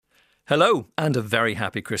Hello, and a very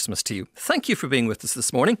happy Christmas to you. Thank you for being with us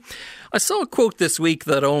this morning. I saw a quote this week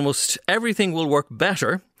that almost everything will work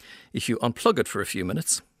better if you unplug it for a few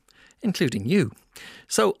minutes, including you.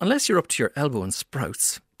 So, unless you're up to your elbow in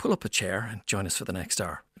sprouts, pull up a chair and join us for the next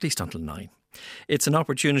hour, at least until 9. It's an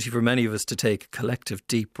opportunity for many of us to take a collective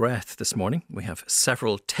deep breath this morning. We have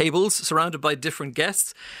several tables surrounded by different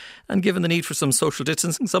guests, and given the need for some social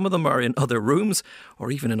distancing, some of them are in other rooms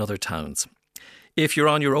or even in other towns. If you're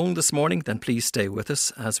on your own this morning, then please stay with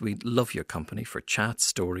us as we love your company for chat,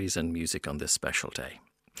 stories and music on this special day.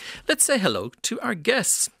 Let's say hello to our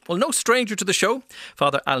guests. Well, no stranger to the show.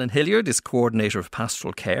 Father Alan Hilliard is Coordinator of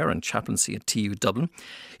Pastoral Care and Chaplaincy at TU Dublin.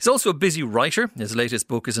 He's also a busy writer. His latest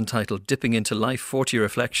book is entitled Dipping into Life, 40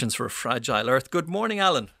 Reflections for a Fragile Earth. Good morning,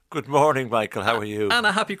 Alan. Good morning, Michael. How are you? And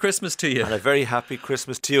a happy Christmas to you. And a very happy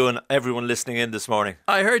Christmas to you and everyone listening in this morning.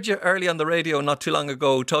 I heard you early on the radio not too long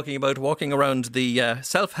ago talking about walking around the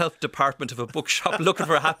self-help department of a bookshop looking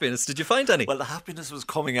for happiness. Did you find any? Well, the happiness was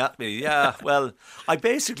coming at me, yeah. Well, I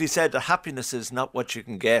basically said that happiness is not what you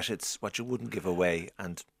can get, it's what you wouldn't give away.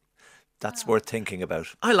 And that's worth thinking about.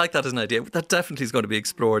 I like that as an idea. That definitely is going to be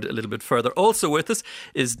explored a little bit further. Also with us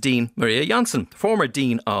is Dean Maria Jansson, former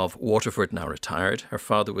Dean of Waterford, now retired. Her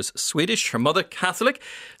father was Swedish, her mother Catholic.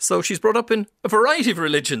 So she's brought up in a variety of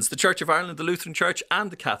religions, the Church of Ireland, the Lutheran Church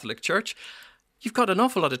and the Catholic Church. You've got an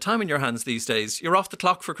awful lot of time in your hands these days. You're off the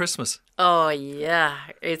clock for Christmas. Oh, yeah.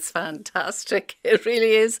 It's fantastic. It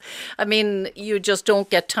really is. I mean, you just don't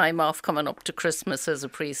get time off coming up to Christmas as a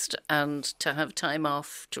priest, and to have time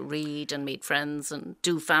off to read and meet friends and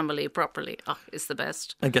do family properly is the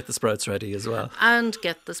best. And get the sprouts ready as well. And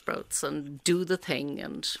get the sprouts and do the thing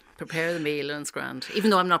and prepare the meal, and it's grand. Even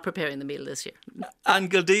though I'm not preparing the meal this year. Anne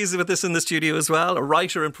Gildea is with us in the studio as well, a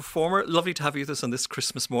writer and performer. Lovely to have you with us on this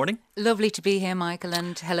Christmas morning. Lovely to be here, Michael,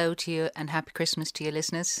 and hello to you and happy Christmas to your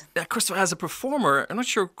listeners. Christopher, as a performer, I'm not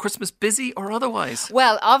sure, Christmas busy or otherwise?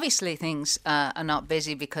 Well, obviously things are not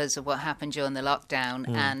busy because of what happened during the lockdown,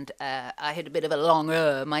 and I had a bit of a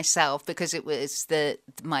longer myself because it was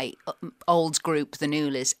my old group, the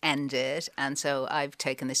Newlys, ended, and so I've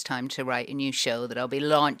taken this time to write a new show that I'll be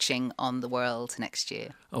launching on the World next year.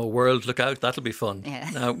 Oh, World, look out, that'll be fun.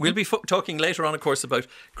 Yeah. We'll be talking later on, of course, about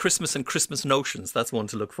Christmas and Christmas notions. That's one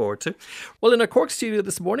to look forward to. Well, in our Cork studio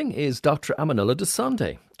this morning is Dr. Amanullah De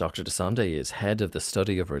Sondy. Dr. De Sondy is head of the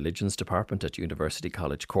Study of Religions Department at University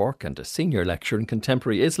College Cork and a senior lecturer in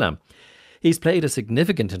contemporary Islam. He's played a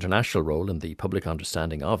significant international role in the public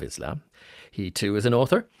understanding of Islam. He too is an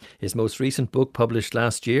author. His most recent book, published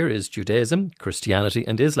last year, is Judaism, Christianity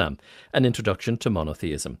and Islam, an introduction to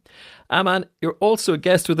monotheism. Aman, you're also a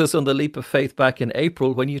guest with us on The Leap of Faith back in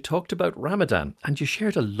April when you talked about Ramadan, and you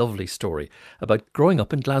shared a lovely story about growing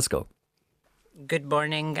up in Glasgow. Good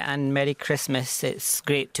morning and Merry Christmas. It's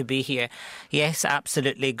great to be here. Yes,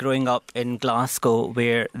 absolutely. Growing up in Glasgow,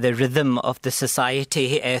 where the rhythm of the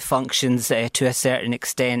society functions to a certain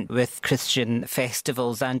extent with Christian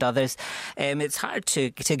festivals and others, it's hard to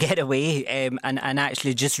get away and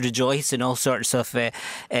actually just rejoice in all sorts of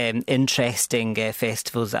interesting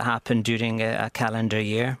festivals that happen during a calendar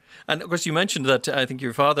year. And of course, you mentioned that I think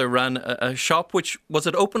your father ran a shop, which was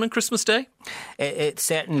it open on Christmas Day? It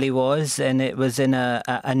certainly was, and it was in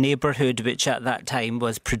a neighbourhood which at that time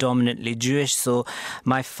was predominantly Jewish. So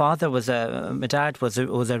my dad was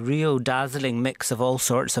a real dazzling mix of all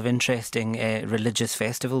sorts of interesting religious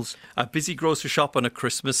festivals. A busy grocery shop on a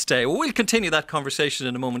Christmas Day. Well, we'll continue that conversation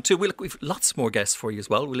in a moment too. We've lots more guests for you as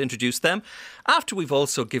well. We'll introduce them after we've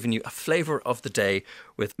also given you a flavour of the day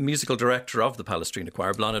with musical director of the Palestrina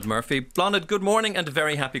Choir, Blanaid Murphy. Blanaid, good morning and a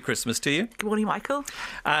very happy Christmas to you. Good morning, Michael.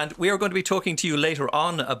 And we are going to be talking to you later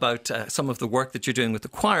on about some of the work that you're doing with the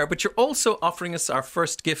choir, but you're also offering us our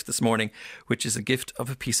first gift this morning, which is a gift of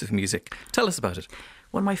a piece of music. Tell us about it.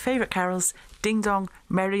 One of my favourite carols, Ding Dong,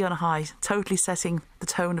 Merry on High, totally setting the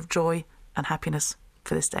tone of joy and happiness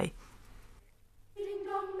for this day.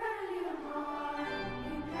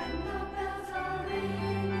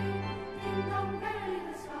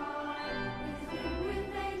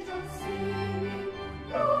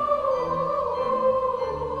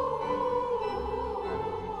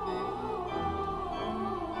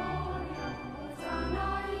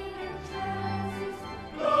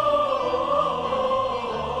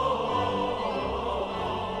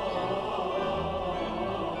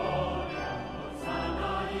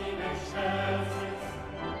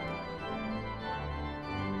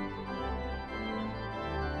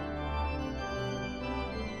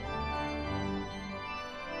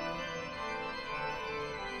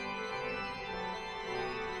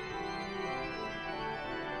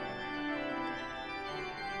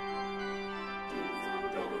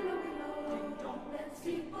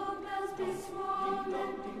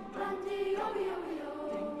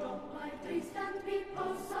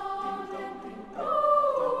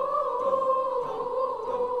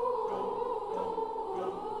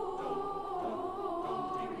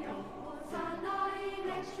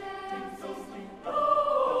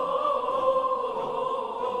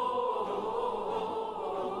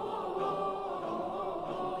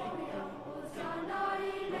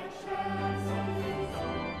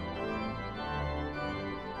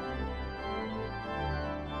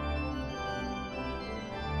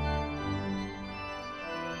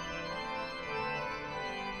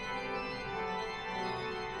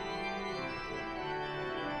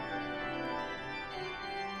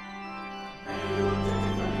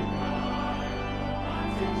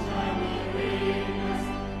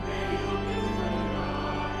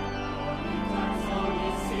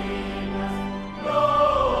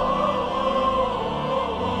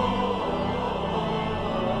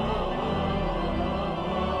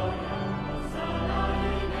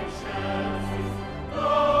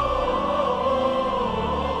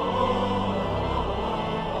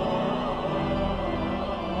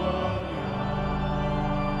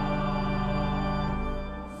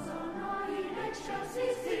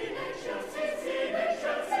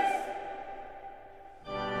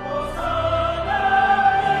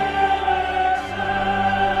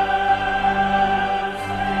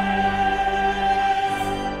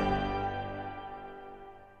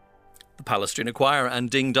 Palestrina Choir and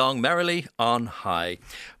Ding Dong Merrily on High.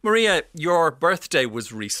 Maria, your birthday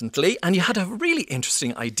was recently and you had a really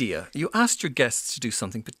interesting idea. You asked your guests to do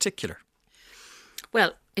something particular.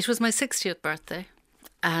 Well, it was my 60th birthday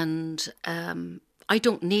and I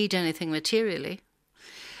don't need anything materially.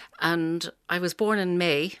 And I was born in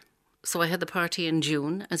May, so I had the party in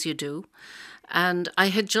June, as you do. And I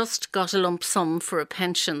had just got a lump sum for a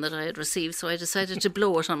pension that I had received, so I decided to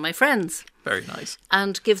blow it on my friends. Very nice.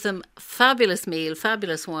 And give them fabulous meal,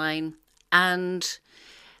 fabulous wine, and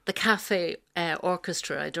the cafe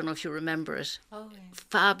orchestra. I don't know if you remember it. Oh, yeah.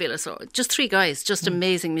 Fabulous. Just 3 guys, just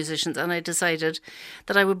amazing musicians. And I decided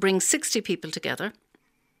that I would bring 60 people together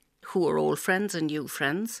who are old friends and new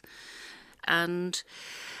friends. And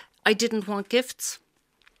I didn't want gifts.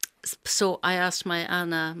 So I asked my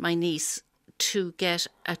Anna, my niece, to get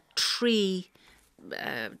a tree,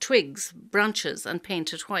 twigs, branches, and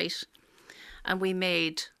paint it white. And we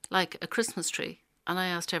made like a Christmas tree. And I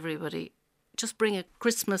asked everybody, just bring a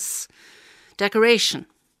Christmas decoration.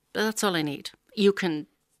 That's all I need. You can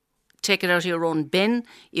take it out of your own bin.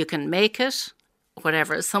 You can make it,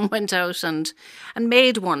 whatever. Some went out and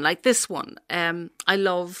made one like this one. I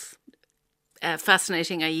love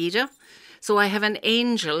Fascinating Aida. So I have an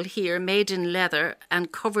angel here made in leather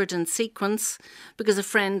and covered in sequins because a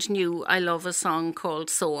friend knew I love a song called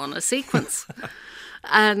So on a Sequence.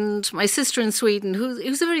 And my sister in Sweden,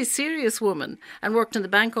 who's a very serious woman and worked in the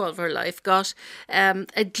bank all of her life, got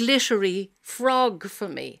a glittery frog for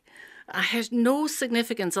me. I had no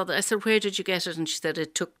significance other. I said, where did you get it? And she said,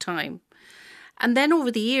 it took time. And then over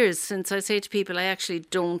the years, since I say to people, I actually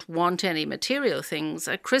don't want any material things,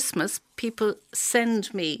 at Christmas, people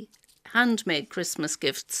send me handmade Christmas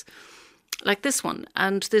gifts like this one.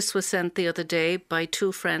 And this was sent the other day by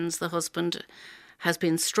 2 friends. The husband has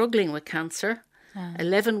been struggling with cancer,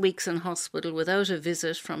 11 weeks in hospital without a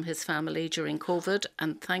visit from his family during COVID.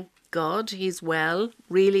 And thank God he's well,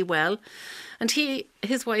 really well. And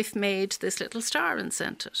his wife made this little star and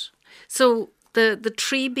sent it. So the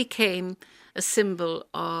tree became a symbol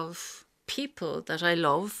of people that I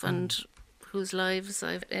love and whose lives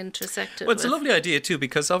I've intersected Well, it's with. a lovely idea too,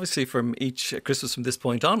 because obviously from each Christmas from this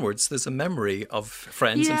point onwards, there's a memory of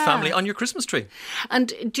friends and family on your Christmas tree.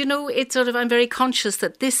 And do you know, it's sort of, I'm very conscious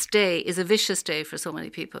that this day is a vicious day for so many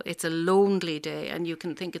people. It's a lonely day, and you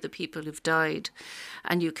can think of the people who've died,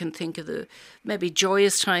 and you can think of the maybe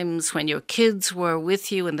joyous times when your kids were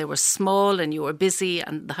with you and they were small and you were busy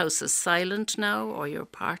and the house is silent now, or your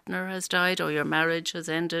partner has died, or your marriage has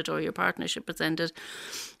ended, or your partnership has ended,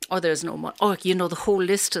 or there's no more, or you know, the whole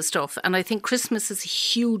list of stuff. And I think Christmas is a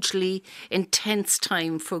hugely intense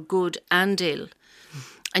time for good and ill.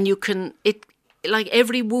 And you can, like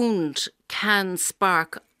every wound can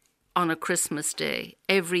spark on a Christmas day,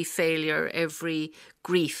 every failure, every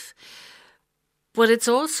grief. But it's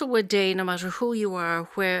also a day, no matter who you are,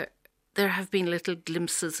 where there have been little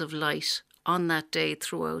glimpses of light on that day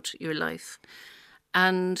throughout your life.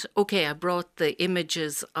 And okay, I brought the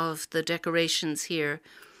images of the decorations here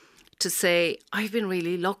to say I've been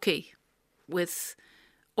really lucky with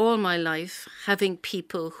all my life having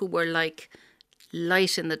people who were like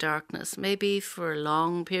light in the darkness, maybe for a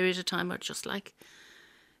long period of time, or just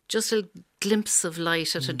a glimpse of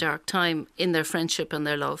light at a dark time in their friendship and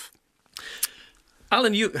their love.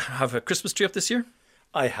 Alan, you have a Christmas tree up this year?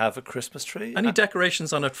 I have a Christmas tree. Any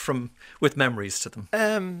decorations on it with memories to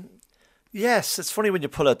them? Yes, it's funny when you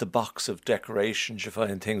pull out the box of decorations, you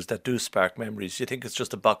find things that do spark memories. You think it's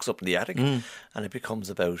just a box up in the attic, and it becomes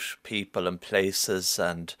about people and places,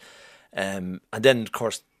 and then of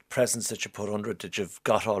course presents that you put under it that you've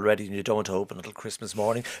got already and you don't open until Christmas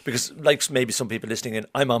morning, because like maybe some people listening in,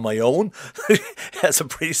 I'm on my own as a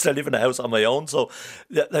priest. I live in a house on my own, so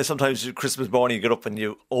sometimes Christmas morning you get up and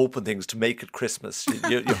you open things to make it Christmas.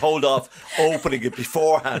 You hold off opening it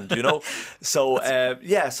beforehand, you know. So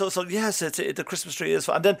yes, the Christmas tree is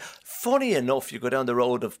fun. And then funny enough, you go down the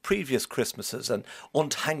road of previous Christmases and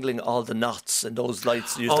untangling all the knots and those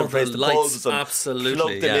lights. You used to raise the bulbs and absolutely,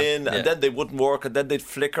 plug them in, and then they wouldn't work, and then they'd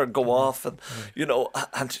flicker and go off, and you know,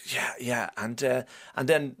 and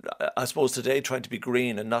then I suppose today trying to be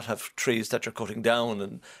green and not have trees that you're cutting down,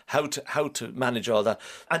 and how to manage all that.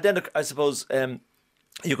 And then I suppose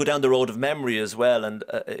you go down the road of memory as well, and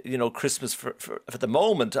you know, Christmas for the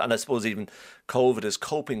moment, and I suppose even COVID is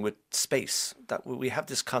coping with space. That we have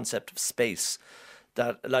this concept of space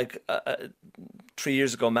that, like 3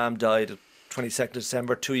 years ago, Mum died 22nd of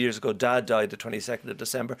December. 2 years ago, Dad died the 22nd of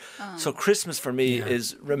December. So Christmas for me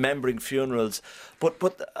is remembering funerals. But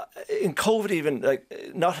in COVID, even like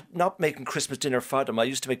not making Christmas dinner for them. I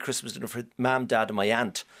used to make Christmas dinner for Mum, Dad, and my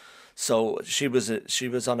aunt. So she was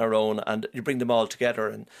on her own, and you bring them all together,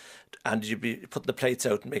 and you'd be putting the plates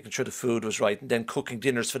out and making sure the food was right, and then cooking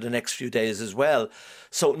dinners for the next few days as well.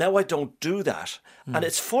 So now I don't do that. And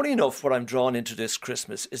it's funny enough, what I'm drawn into this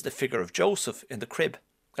Christmas is the figure of Joseph in the crib.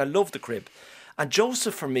 I love the crib. And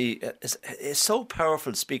Joseph, for me, is so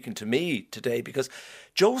powerful speaking to me today, because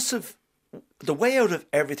Joseph, the way out of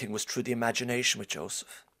everything was through the imagination with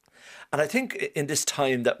Joseph. And I think in this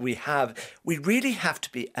time that we really have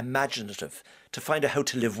to be imaginative to find out how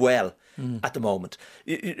to live well at the moment.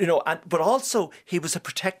 But also he was a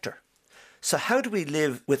protector. So how do we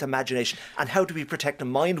live with imagination, and how do we protect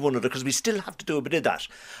and mind one another? Because we still have to do a bit of that.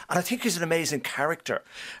 And I think he's an amazing character.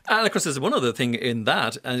 And of course, there's one other thing in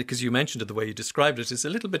that, and because you mentioned it the way you described it, is a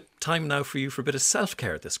little bit time now for you for a bit of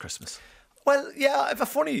self-care this Christmas. Well, yeah, I have a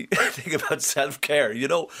funny thing about self-care.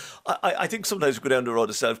 I think sometimes we go down the road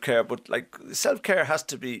of self-care, but like self-care has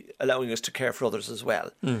to be allowing us to care for others as well.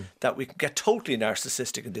 That we can get totally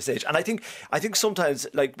narcissistic in this age. And I think sometimes,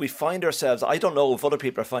 like, we find ourselves, I don't know if other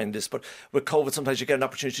people are finding this, but with COVID sometimes you get an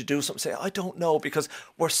opportunity to do something, say, I don't know, because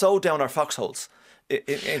we're so down our foxholes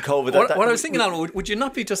in COVID. What I was thinking, Alan, would you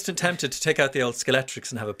not be just tempted to take out the old Skeletrix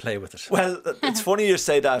and have a play with it? Well, it's funny you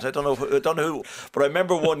say that. I don't know who, but I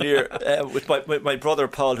remember one year with my brother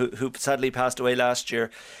Paul, who sadly passed away last year.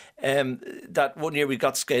 That one year we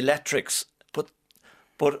got Skeletrix,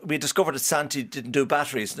 but we discovered that Santa didn't do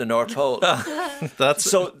batteries in the North Pole.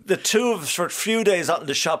 So the two of us, for a few days out in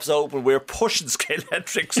the shops open, we were pushing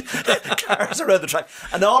Skeletrix cars around the track.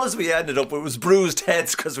 And all as we ended up, it was bruised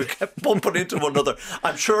heads because we kept bumping into one another.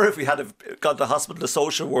 I'm sure if we had gone to hospital, the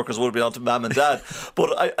social workers would have been on to Mum and Dad.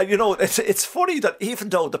 But, it's funny that even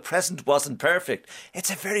though the present wasn't perfect,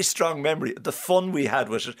 it's a very strong memory. The fun we had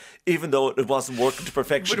with it, even though it wasn't working to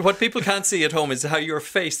perfection. But what people can't see at home is how your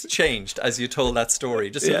face changed as you told that story.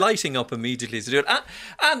 Just lighting up immediately as you do it.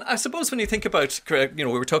 And I suppose when you think about, we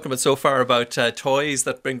were talking about so far about toys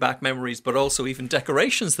that bring back memories, but also even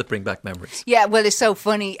decorations that bring back memories. Yeah, well, it's so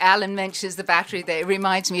funny. Alan mentions the battery there. It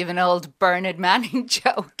reminds me of an old Bernard Manning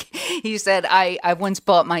joke. He said, I once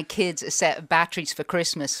bought my kids a set of batteries for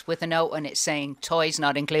Christmas with a note on it saying, toys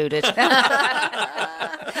not included.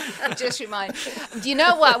 Just remind. Do you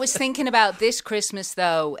know what I was thinking about this Christmas,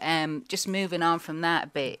 though? Just moving on from that a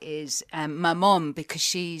bit, is my mum, because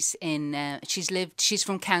she's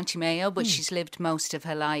from County Mayo, but she's lived most of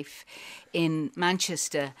her life in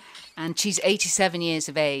Manchester, and she's 87 years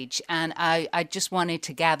of age, and I just wanted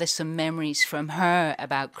to gather some memories from her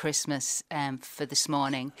about Christmas for this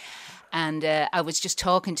morning. And I was just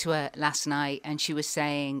talking to her last night, and she was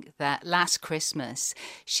saying that last Christmas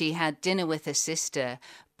she had dinner with her sister,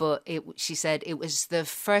 but she said it was the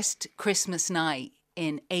first Christmas night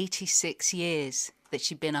in 86 years that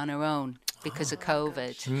she'd been on her own because of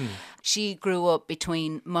COVID. She grew up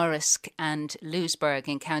between Murrisk and Louisburg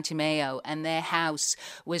in County Mayo, and their house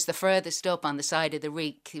was the furthest up on the side of the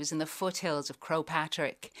Reek. It was in the foothills of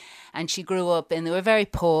Crowpatrick. And she grew up, and they were very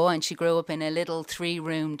poor, and she grew up in a little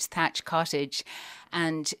 3-roomed thatched cottage.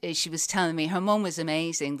 And she was telling me her mum was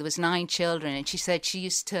amazing. There was 9 children, and she said she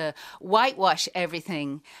used to whitewash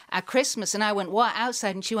everything at Christmas. And I went, what,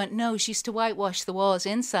 outside? And she went, no, she used to whitewash the walls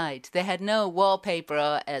inside. They had no wallpaper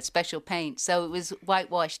or special paint, so it was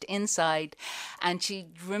whitewashed inside. And she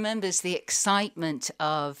remembers the excitement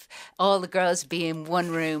of all the girls being in one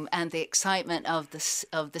room, and the excitement of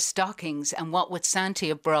the stockings and what would Santa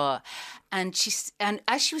have brought. And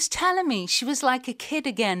as she was telling me, she was like a kid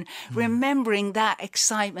again, remembering that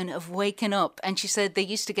excitement of waking up. And she said they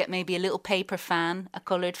used to get maybe a little paper fan, a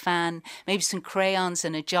coloured fan, maybe some crayons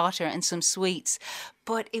and a jotter and some sweets.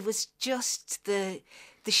 But it was just the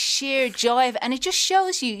sheer joy of it. And it just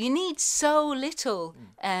shows you need so little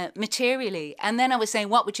materially. And then I was saying,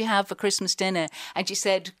 what would you have for Christmas dinner? And she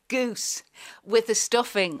said, goose with the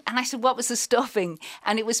stuffing. And I said, what was the stuffing?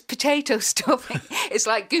 And it was potato stuffing. It's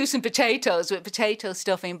like goose and potatoes with potato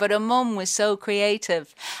stuffing. But her mum was so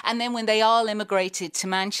creative. And then when they all immigrated to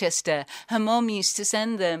Manchester, her mum used to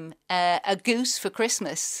send them a goose for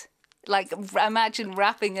Christmas. Like, imagine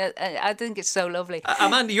wrapping it. I think it's so lovely.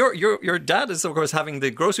 Amanda, your dad is, of course, having the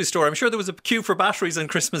grocery store. I'm sure there was a queue for batteries on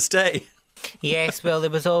Christmas Day. Yes, well, there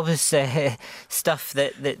was always stuff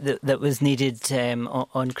that was needed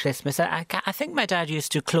on Christmas. I think my dad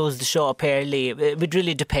used to close the shop early. It would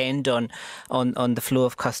really depend on the flow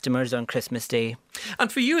of customers on Christmas Day.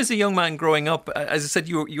 And for you as a young man growing up, as I said,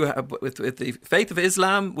 you have with the faith of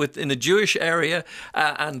Islam, in a Jewish area,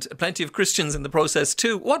 and plenty of Christians in the process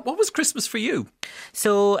too. What was Christmas for you?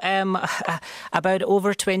 So about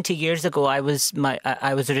over 20 years ago, I was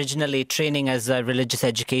originally training as a religious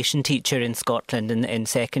education teacher in in Scotland in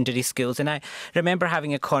secondary schools. And I remember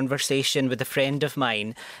having a conversation with a friend of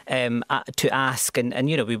mine to ask, and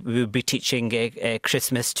we would be teaching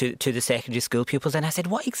Christmas to the secondary school pupils. And I said,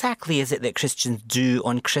 what exactly is it that Christians do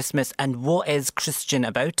on Christmas, and what is Christian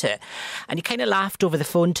about it? And he kind of laughed over the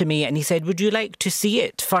phone to me and he said, would you like to see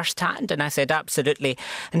it firsthand? And I said, absolutely.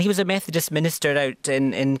 And he was a Methodist minister out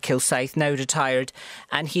in Kilsyth, now retired,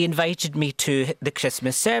 and he invited me to the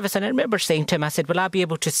Christmas service. And I remember saying to him, I said, will I be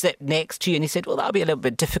able to sit next to you? And he said, well, that'll be a little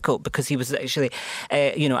bit difficult, because he was actually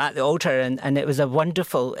at the altar, and it was a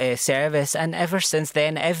wonderful service. And ever since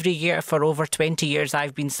then, every year for over 20 years,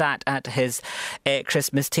 I've been sat at his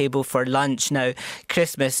Christmas table for lunch. Now,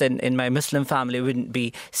 Christmas in my Muslim family wouldn't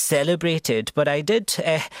be celebrated, but I did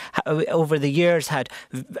over the years had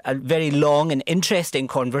very long and interesting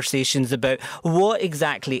conversations about what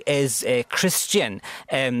exactly is Christian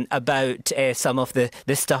about some of the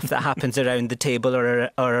stuff that happens around the table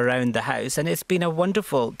or around the house. And it's been a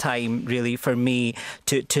wonderful time, really, for me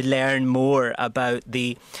to learn more about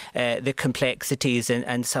the complexities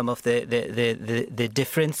and some of the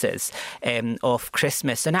differences of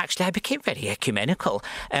Christmas. And actually, I became very ecumenical.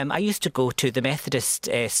 I used to go to the Methodist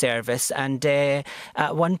service, and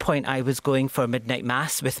at one point I was going for midnight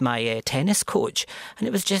mass with my tennis coach, and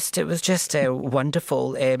it was just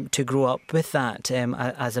wonderful to grow up with that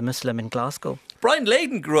as a Muslim in Glasgow. Brian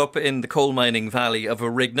Leyden grew up in the coal mining valley of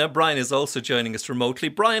Arigna. Brian is also joining us remotely.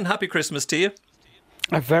 Brian, happy Christmas to you.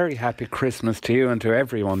 A very happy Christmas to you and to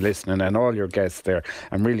everyone listening and all your guests there.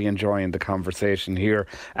 I'm really enjoying the conversation here.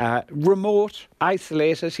 Remote,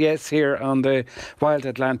 isolated, yes, here on the Wild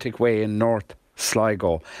Atlantic Way in North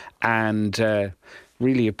Sligo, and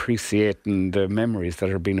really appreciating the memories that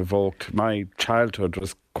are being evoked. My childhood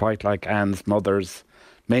was quite like Anne's mother's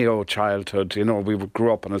Mayo childhood. We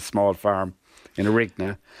grew up on a small farm in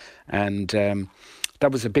Arigna, and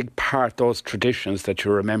that was a big part, those traditions that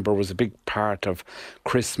you remember was a big part of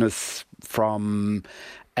Christmas, from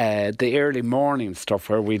the early morning stuff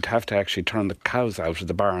where we'd have to actually turn the cows out of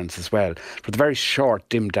the barns as well for the very short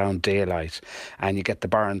dimmed down daylight, and you get the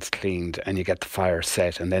barns cleaned and you get the fire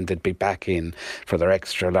set, and then they'd be back in for their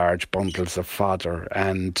extra large bundles of fodder.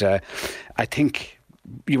 And I think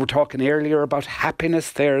you were talking earlier about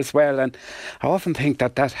happiness there as well, and I often think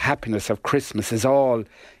that happiness of Christmas is all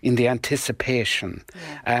in the anticipation,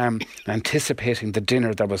 anticipating the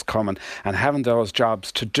dinner that was coming, and having those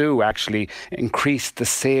jobs to do actually increase the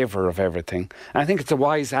savour of everything. And I think it's a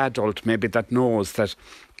wise adult maybe that knows that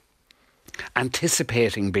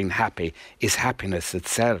anticipating being happy is happiness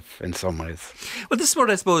itself in some ways. Well, this is what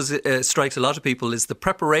I suppose strikes a lot of people, is the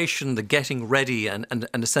preparation, the getting ready, and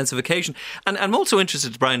a sense of occasion. And I'm also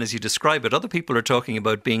interested, Brian, as you describe it, other people are talking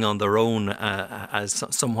about being on their own as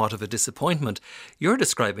somewhat of a disappointment. You're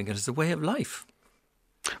describing it as a way of life.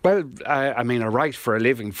 Well, I mean, I write for a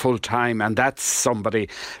living full time, and that's somebody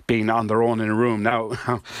being on their own in a room. Now,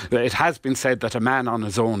 it has been said that a man on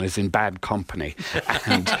his own is in bad company,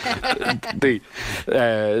 and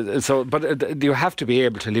but you have to be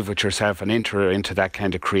able to live with yourself and enter into that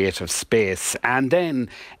kind of creative space, and then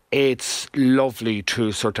it's lovely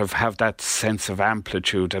to sort of have that sense of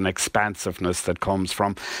amplitude and expansiveness that comes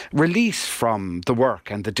from release from the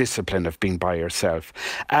work and the discipline of being by yourself.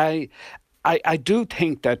 I do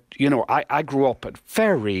think that, I grew up at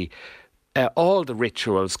very... all the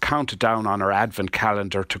rituals counted down on our Advent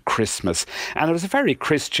calendar to Christmas. And it was a very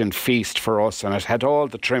Christian feast for us, and it had all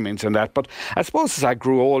the trimmings and that. But I suppose as I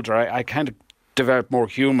grew older, I kind of developed more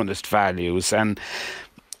humanist values and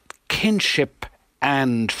kinship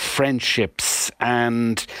and friendships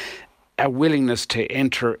and a willingness to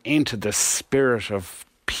enter into the spirit of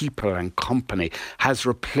people and company has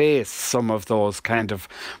replaced some of those kind of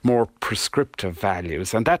more prescriptive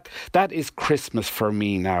values. And that is Christmas for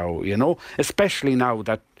me now, especially now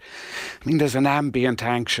that, there's an ambient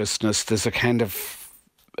anxiousness, there's a kind of,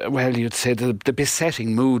 well, you'd say the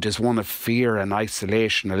besetting mood is one of fear and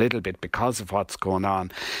isolation a little bit because of what's going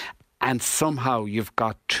on. And somehow you've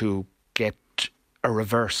got to get a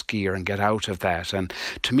reverse gear and get out of that. And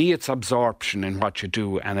to me, it's absorption in what you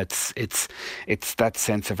do, and it's that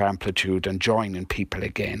sense of amplitude and joining people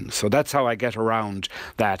again. So that's how I get around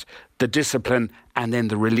that, the discipline and then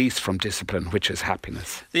the release from discipline, which is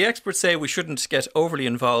happiness. The experts say we shouldn't get overly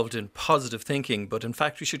involved in positive thinking, but in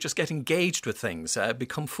fact we should just get engaged with things,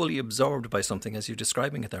 become fully absorbed by something, as you're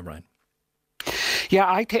describing it there, Brian. Yeah,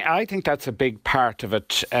 I think that's a big part of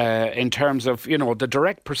it in terms of, the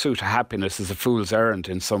direct pursuit of happiness is a fool's errand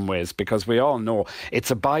in some ways, because we all know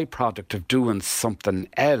it's a byproduct of doing something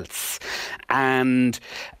else. And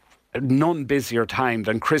none busier time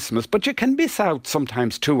than Christmas, but you can miss out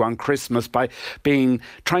sometimes too on Christmas by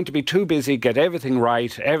trying to be too busy, get everything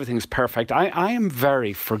right, everything's perfect. I am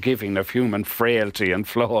very forgiving of human frailty and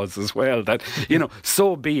flaws as well, that,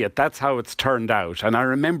 so be it, that's how it's turned out. And I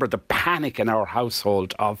remember the panic in our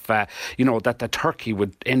household of, that the turkey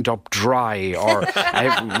would end up dry or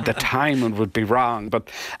the timing would be wrong. But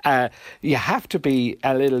you have to be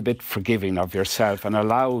a little bit forgiving of yourself and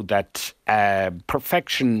allow that.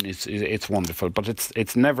 Perfection it's wonderful, but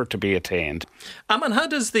it's never to be attained. Aman, how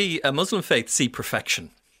does the Muslim faith see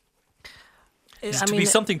perfection? Is it to be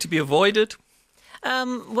something to be avoided?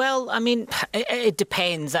 Well, I mean, it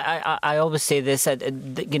depends. I always say this.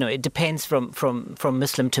 It depends from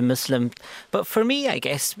Muslim to Muslim. But for me, I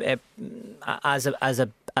guess, as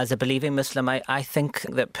a believing Muslim, I think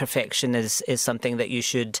that perfection is something that you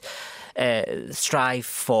should strive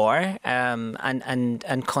for,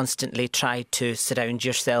 and constantly try to surround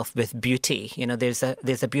yourself with beauty. There's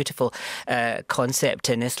a beautiful concept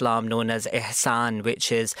in Islam known as ihsan,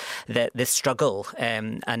 which is the struggle,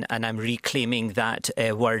 and I'm reclaiming that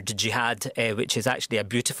word jihad, which is actually a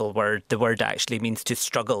beautiful word. The word actually means to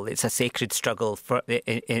struggle. It's a sacred struggle for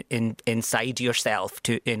inside yourself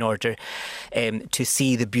in order to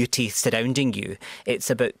see the beauty surrounding you. It's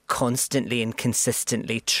about constantly and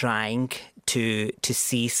consistently trying to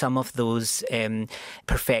see some of those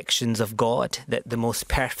perfections of God, that the most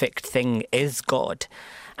perfect thing is God.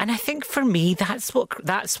 And I think for me, that's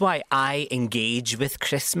why I engage with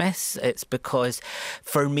Christmas. It's because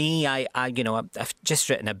for me, I've just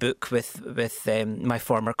written a book with my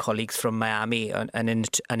former colleagues from Miami on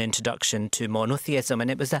an introduction to monotheism, and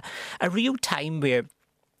it was a real time where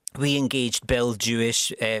we engaged Bill,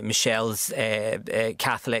 Jewish, Michelle's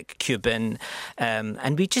Catholic, Cuban,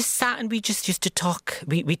 and we just sat and we just used to talk.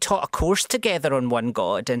 We taught a course together on one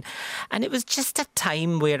God, and it was just a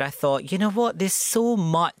time where I thought, you know what, there's so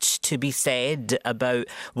much to be said about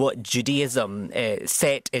what Judaism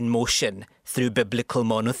set in motion through biblical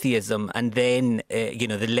monotheism, and then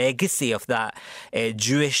the legacy of that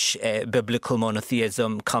Jewish biblical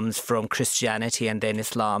monotheism comes from Christianity and then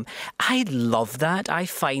Islam. I love that. I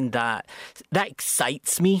find that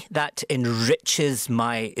excites me, that enriches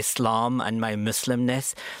my Islam and my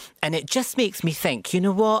Muslimness, and it just makes me think, you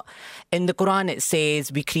know what, in the Quran it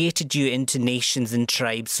says we created you into nations and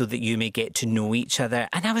tribes so that you may get to know each other.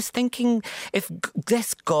 And I was thinking, if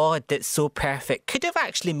this God that's so perfect could have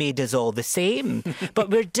actually made us all the same, but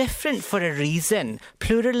we're different for a reason.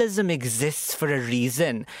 Pluralism exists for a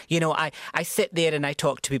reason. I sit there and I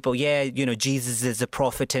talk to people, Jesus is a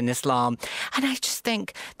prophet in Islam, and I just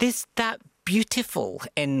think that beautiful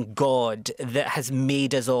in God that has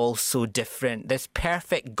made us all so different. This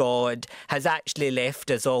perfect God has actually left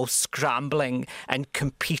us all scrambling and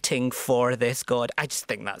competing for this God. I just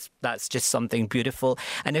think that's just something beautiful.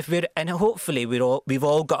 And hopefully we've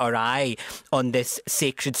all got our eye on this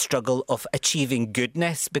sacred struggle of achieving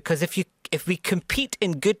goodness, because if we compete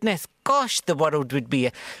in goodness, gosh, the world would be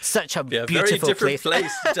such a beautiful very different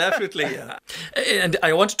place. Definitely. Yeah. And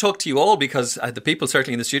I want to talk to you all because the people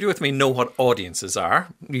certainly in the studio with me know what audiences are.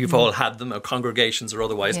 You've all had them, congregations or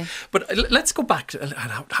otherwise. Yeah. But let's go back.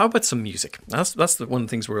 How about some music? That's one of the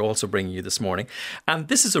things we're also bringing you this morning. And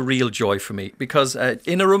this is a real joy for me because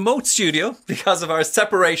in a remote studio, because of our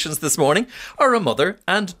separations this morning, are a mother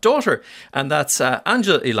and daughter. And that's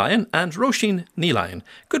Angela Hilliard and Róisín Ní Fhloinn.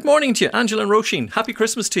 Good morning to you, Angela and Róisín. Happy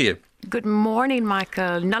Christmas to you. Good morning,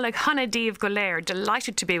 Michael. Nullag Hannah Díobh Golair.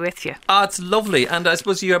 Delighted to be with you. It's lovely. And I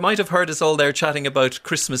suppose you might have heard us all there chatting about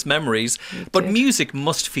Christmas memories, but music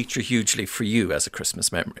must feature hugely for you as a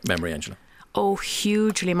Christmas memory, Angela. Oh,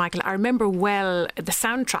 hugely, Michael. I remember well the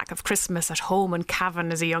soundtrack of Christmas at home in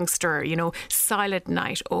Cavan as a youngster, Silent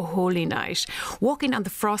Night, Oh Holy Night. Walking on the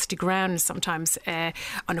frosty ground sometimes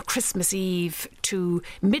on a Christmas Eve to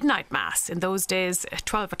midnight mass in those days,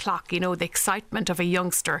 12 o'clock, the excitement of a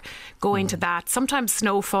youngster going to that. Sometimes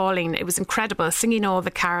snow falling. It was incredible, singing all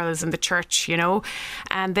the carols in the church,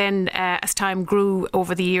 And then as time grew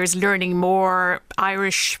over the years, learning more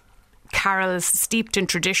Irish carols steeped in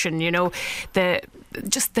tradition, the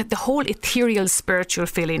whole ethereal spiritual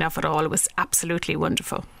feeling of it all was absolutely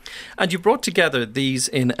wonderful. And you brought together these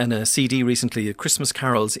in a CD recently, Christmas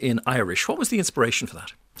carols in Irish. What was the inspiration for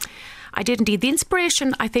that? I did indeed. The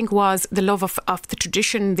inspiration, I think, was the love of the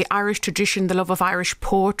tradition, the Irish tradition, the love of Irish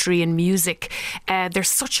poetry and music. There's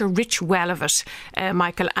such a rich well of it,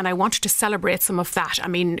 Michael, and I wanted to celebrate some of that. I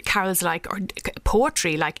mean, carols or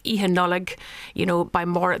poetry like Ihe Nullag, by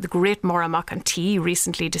the great Maura McEntee,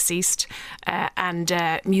 recently deceased, and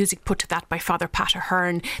music put to that by Father Pat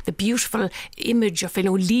Ahern. The beautiful image of,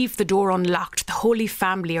 leave the door unlocked. The Holy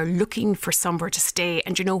Family are looking for somewhere to stay,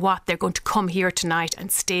 and you know what? They're going to come here tonight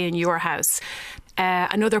and stay in your house.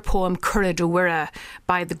 Another poem, Curra do Wirra,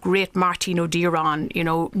 by the great Martin O'Dearon,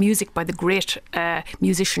 music by the great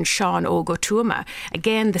musician Sean Tuama.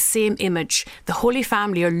 Again, the same image. The Holy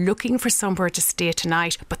Family are looking for somewhere to stay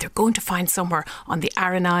tonight, but they're going to find somewhere on the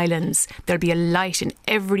Aran Islands. There'll be a light in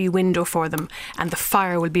every window for them, and the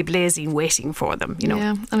fire will be blazing, waiting for them,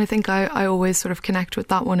 Yeah, and I think I always sort of connect with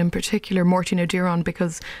that one in particular, Martin O'Dearon,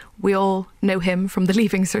 because we all know him from the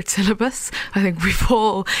Leaving Cert syllabus. I think we've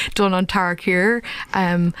all done on Tarek here,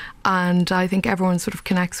 and I think everyone sort of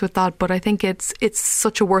connects with that. But I think it's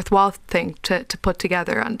such a worthwhile thing to put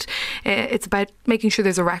together, and it's about making sure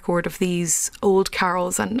there's a record of these old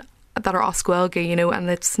carols and that are Oscuelga, and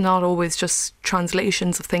it's not always just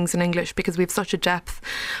translations of things in English, because we have such a depth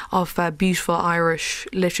of beautiful Irish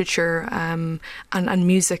literature and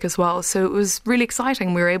music as well. So it was really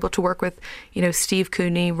exciting. We were able to work with, Steve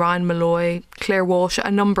Cooney, Ryan Malloy, Claire Walsh, a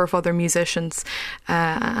number of other musicians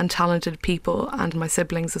and talented people, and my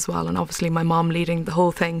siblings as well, and obviously my mom leading the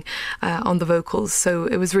whole thing on the vocals. So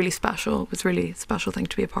it was really special. It was really a special thing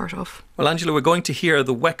to be a part of. Well, Angela, we're going to hear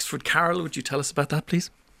the Wexford Carol. Would you tell us about that, please?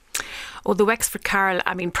 Oh, the Wexford Carol,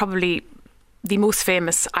 I mean, probably the most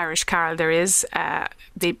famous Irish carol there is.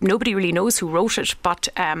 Nobody really knows who wrote it, but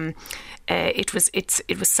it was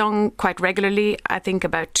sung quite regularly, I think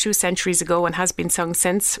about 2 centuries ago, and has been sung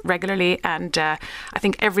since regularly, and I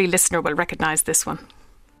think every listener will recognise this one.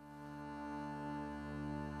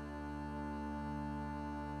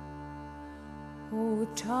 O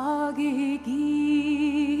tagi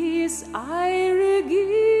gis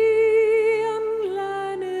airigi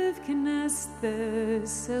the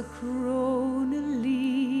Sacronally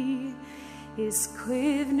is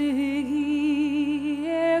Quivnigi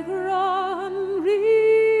Egranri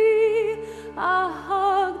a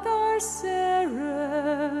Hagdar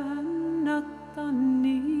Sarah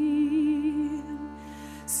Naktani.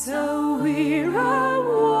 So we're a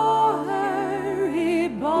war, a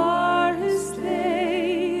bar is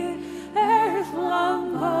they, Earth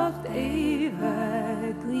long of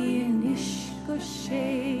Eva, Gleanish go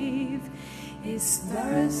shave. Is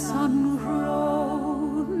there a sun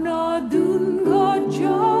crow? No dun go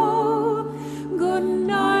jo, go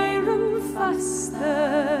nairum faste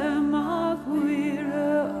ma queer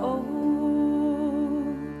oak.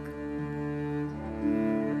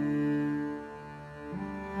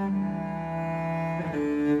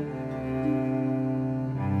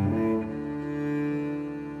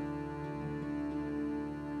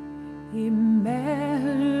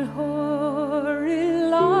 Imel hor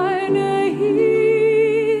iline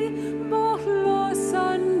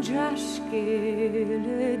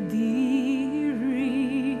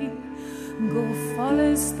go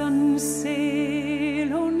Falestan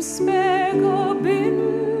sail on Smego bin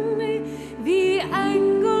the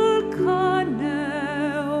angle Kana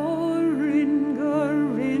orin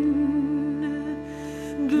gorin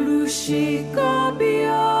Glushi go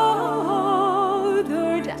beyond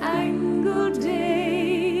angle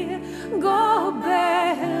day go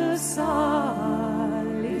bel salisio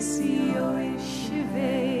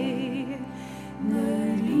ishve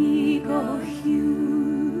Nerli go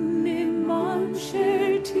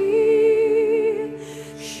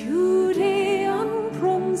Shude on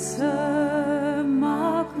Promsa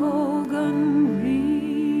Makoganri.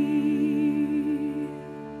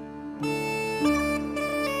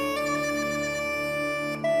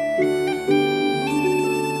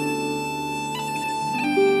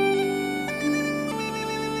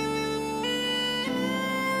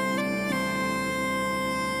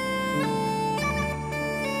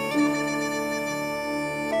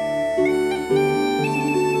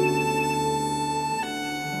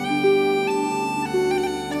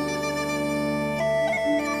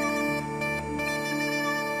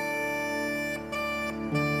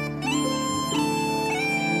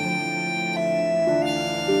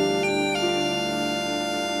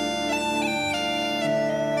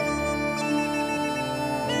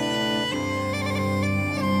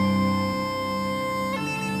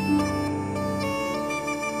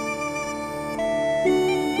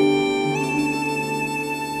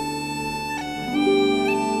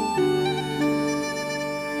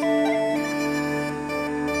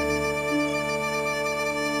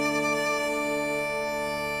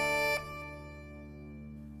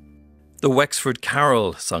 The Wexford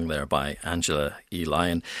Carol, sung there by Angela E.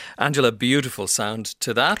 Lyon. Angela, beautiful sound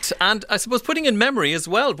to that. And I suppose putting in memory as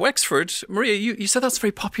well, Wexford, Maria, you said that's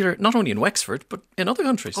very popular, not only in Wexford, but in other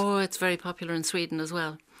countries. Oh, it's very popular in Sweden as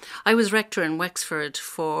well. I was rector in Wexford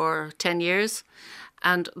for 10 years.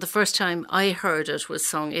 And the first time I heard it was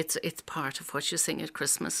sung, it's part of what you sing at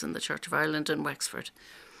Christmas in the Church of Ireland in Wexford.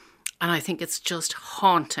 And I think it's just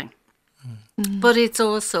haunting. But it's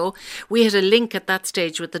also, we had a link at that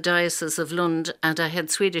stage with the Diocese of Lund, and I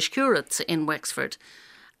had Swedish curates in Wexford.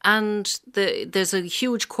 And there's a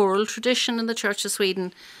huge choral tradition in the Church of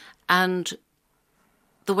Sweden, and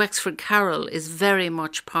the Wexford Carol is very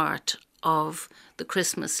much part of the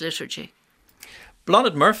Christmas liturgy.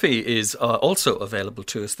 Blanaid Murphy is also available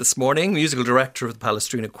to us this morning, musical director of the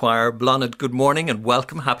Palestrina Choir. Blanaid, good morning and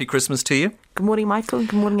welcome. Happy Christmas to you. Good morning, Michael, and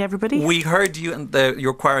good morning, everybody. We heard you and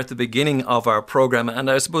your choir at the beginning of our programme,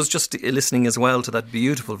 and I suppose just listening as well to that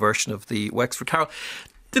beautiful version of the Wexford Carol.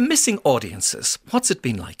 The missing audiences, what's it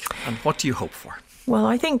been like and what do you hope for? Well,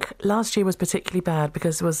 I think last year was particularly bad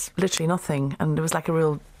because there was literally nothing, and there was like a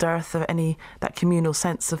real dearth of that communal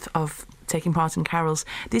sense of taking part in carols.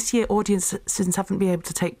 This year, audiences haven't been able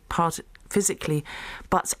to take part physically,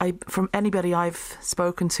 but from anybody I've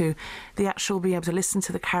spoken to, the actual being able to listen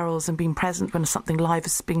to the carols and being present when something live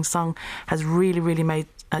is being sung has really, really made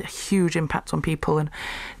a huge impact on people, and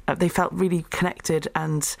they felt really connected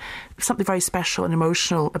and something very special and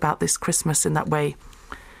emotional about this Christmas in that way.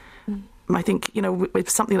 I think,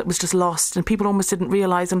 it's something that was just lost and people almost didn't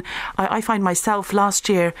realise. And I find myself last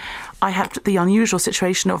year, I had the unusual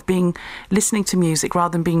situation of listening to music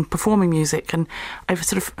rather than performing music. And I've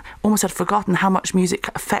sort of almost had forgotten how much music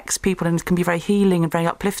affects people and it can be very healing and very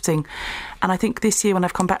uplifting. And I think this year when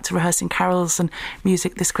I've come back to rehearsing carols and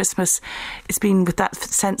music this Christmas, it's been with that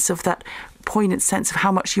sense of that poignant sense of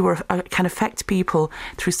how much you can affect people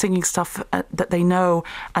through singing stuff that they know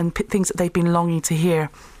and things that they've been longing to hear.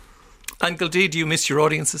 And Gildea, do you miss your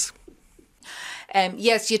audiences?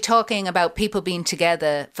 Yes, you're talking about people being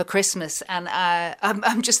together for Christmas, and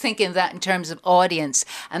I'm just thinking of that in terms of audience,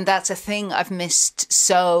 and that's a thing I've missed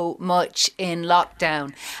so much in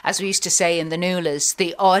lockdown. As we used to say in the Nulas,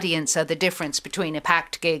 the audience are the difference between a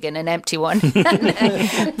packed gig and an empty one.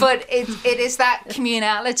 But it is that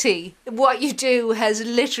communality. What you do has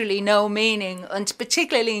literally no meaning, and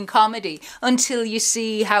particularly in comedy, until you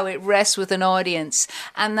see how it rests with an audience,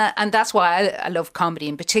 and that's why I love comedy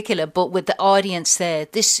in particular. But with the audience there,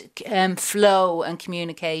 this flow and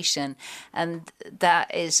communication, and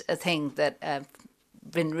that is a thing that I've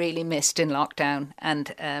been really missed in lockdown,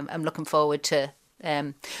 and I'm looking forward to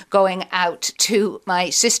going out to my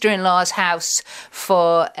sister-in-law's house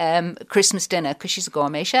for Christmas dinner because she's a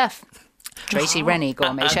gourmet chef. Tracy Rennie,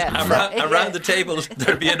 gourmet chef. Around the table,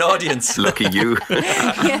 there'll be an audience. Lucky you.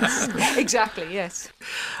 Yes, exactly, yes.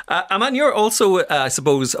 Aman, you're also, I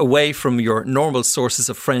suppose, away from your normal sources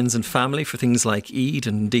of friends and family for things like Eid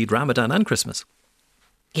and indeed Ramadan and Christmas.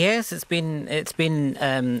 Yes, it's been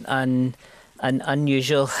an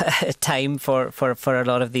unusual time for a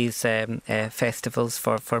lot of these festivals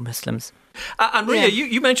for Muslims. And Maria,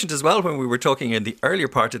 you mentioned as well when we were talking in the earlier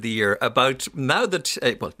part of the year about now that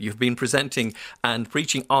you've been presenting and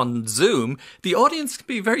preaching on Zoom, the audience can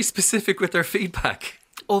be very specific with their feedback.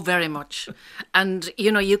 Oh, very much. And,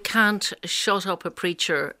 you can't shut up a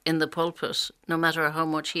preacher in the pulpit, no matter how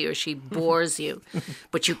much he or she bores you.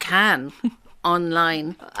 But you can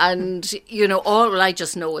online. And, all I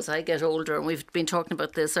just know as I get older, and we've been talking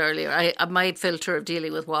about this earlier, my filter of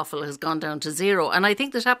dealing with waffle has gone down to zero. And I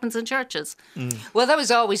think that happens in churches. Well, that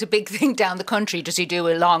was always a big thing down the country. Does he do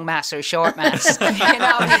a long mass or a short mass? You go, hang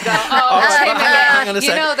on a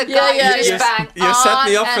second. The guy you just bang You set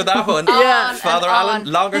me up for that one. Father Alan,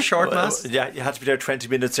 longer short mass? Yeah, you had to be there 20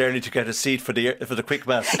 minutes early to get a seat for the quick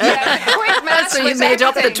mass. Yeah, the quick mass. So you made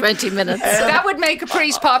up the 20 minutes. That would make a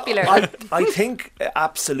priest popular. I think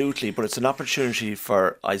absolutely, but it's an opportunity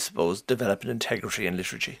for, I suppose, developing integrity in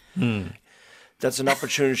liturgy. That's an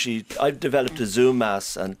opportunity. I've developed a Zoom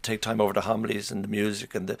mass and take time over the homilies and the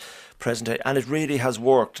music and the presentation, and it really has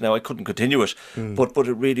worked. Now, I couldn't continue it, but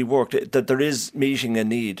it really worked. There is meeting a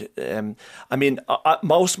need.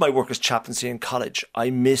 Most of my work is chaplaincy in college. I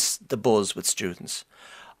miss the buzz with students.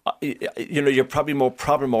 You're probably more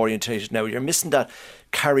problem orientated now. You're missing that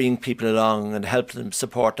carrying people along and helping them,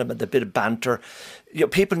 support them, and the bit of banter.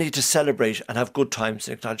 People need to celebrate and have good times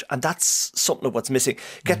and acknowledge, and that's something of what's missing.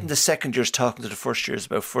 Getting the second years talking to the first years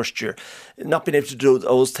about first year, not being able to do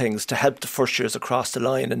those things to help the first years across the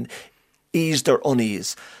line and ease their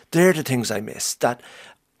unease. They're the things I miss. That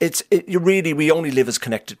we only live as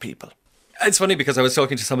connected people. It's funny because I was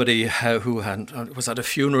talking to somebody who was at a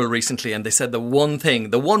funeral recently, and they said the one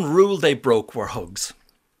rule they broke were hugs.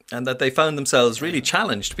 And that they found themselves really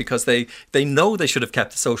challenged because they know they should have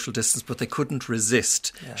kept the social distance, but they couldn't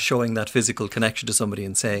resist showing that physical connection to somebody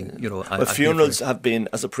and saying, funerals have been,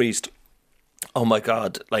 as a priest, oh my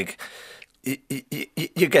God, like,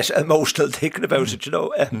 you get emotional thinking about it,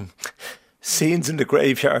 Scenes in the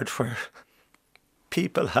graveyard where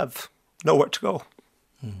people have nowhere to go.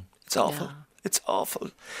 It's awful. Yeah. It's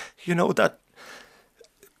awful. That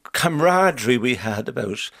camaraderie we had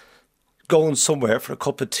about going somewhere for a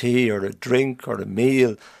cup of tea or a drink or a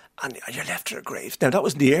meal, and you're left to a grave. Now, that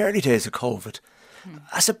was in the early days of COVID.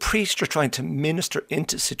 As a priest, you're trying to minister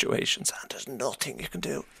into situations, and there's nothing you can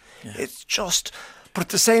do. Yeah. It's just... But at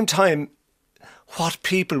the same time, what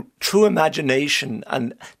people, through imagination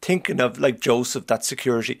and thinking of, like Joseph, that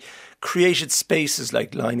security, created spaces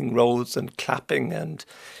like lining roads and clapping and,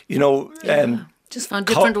 just found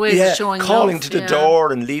different ways of showing calling love. to the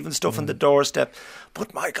door and leaving stuff on the doorstep.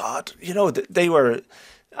 But my God, they were...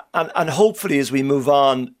 And hopefully as we move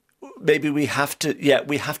on, maybe we have to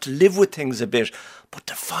live with things a bit, but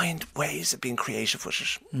to find ways of being creative with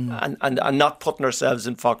it and not putting ourselves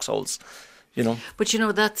in foxholes, But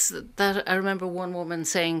that I remember one woman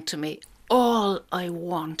saying to me, all I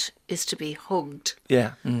want is to be hugged.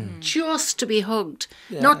 Yeah. Just to be hugged.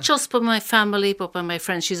 Yeah. Not just by my family, but by my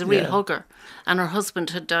friends. She's a real hugger. And her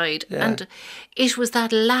husband had died. Yeah. And it was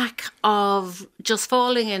that lack of just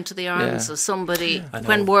falling into the arms of somebody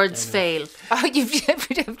when words fail. Oh, you've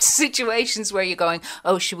had situations where you're going,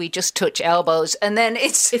 oh, should we just touch elbows? And then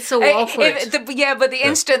it's so awkward. But the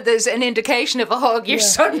instant there's an indication of a hug, you're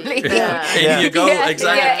suddenly... In you go,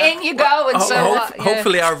 exactly. Yeah, in you go. And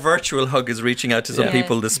hopefully our virtual hug is reaching out to some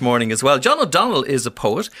people this morning as well. John O'Donnell is a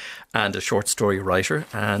poet and a short story writer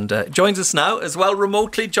and joins us now as well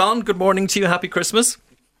remotely. John, good morning to you. Happy Christmas.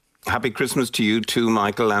 Happy Christmas to you too,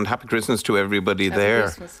 Michael, and happy Christmas to everybody there.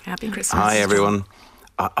 Christmas. Happy Christmas. Hi, everyone.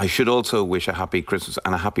 I should also wish a happy Christmas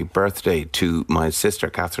and a happy birthday to my sister,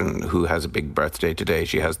 Catherine, who has a big birthday today.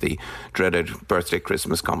 She has the dreaded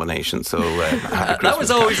birthday-Christmas combination, so happy Christmas. That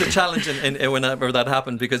was always a challenge whenever that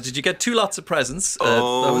happened, because did you get two lots of presents?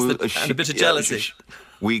 And a bit of jealousy.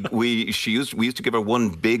 We used to give her one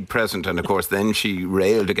big present, and of course then she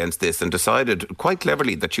railed against this and decided quite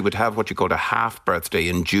cleverly that she would have what you call a half birthday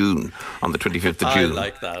in June, on the 25th of June. I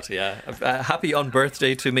like that, yeah. Happy on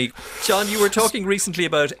birthday to me. John, you were talking recently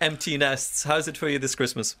about empty nests. How's it for you this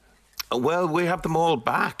Christmas? Well, we have them all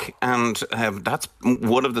back, and that's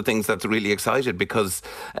one of the things that's really excited, because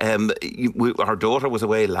our daughter was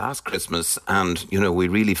away last Christmas, and we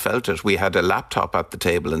really felt it. We had a laptop at the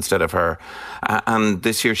table instead of her, and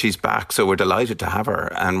this year she's back, so we're delighted to have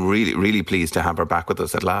her, and really, really pleased to have her back with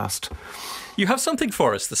us at last. You have something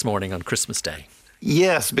for us this morning on Christmas Day.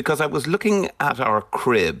 Yes, because I was looking at our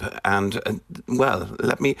crib and,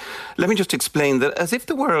 let me just explain that as if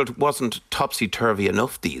the world wasn't topsy-turvy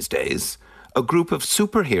enough these days, a group of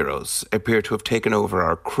superheroes appear to have taken over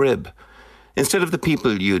our crib. Instead of the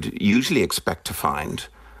people you'd usually expect to find,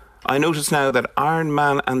 I notice now that Iron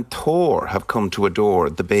Man and Thor have come to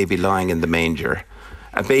adore the baby lying in the manger,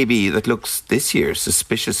 a baby that looks this year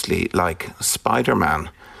suspiciously like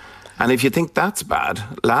Spider-Man. And if you think that's bad,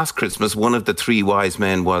 last Christmas, one of the three wise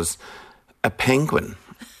men was a penguin.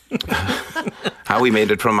 How he made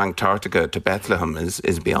it from Antarctica to Bethlehem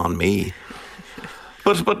is beyond me.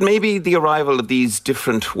 But maybe the arrival of these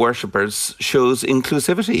different worshippers shows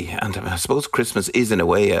inclusivity. And I suppose Christmas is, in a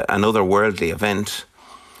way, an otherworldly event.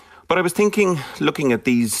 But I was thinking, looking at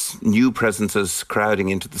these new presences crowding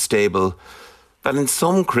into the stable, that in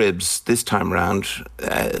some cribs this time round,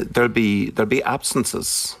 there'll be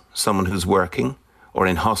absences. Someone who's working or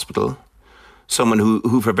in hospital, someone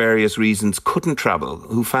who for various reasons couldn't travel,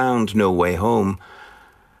 who found no way home.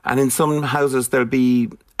 And in some houses there'll be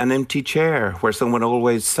an empty chair where someone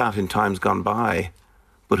always sat in times gone by,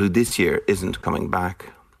 but who this year isn't coming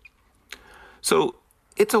back. So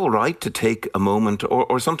it's all right to take a moment,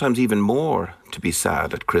 or sometimes even more, to be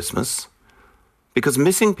sad at Christmas. Because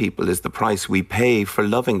missing people is the price we pay for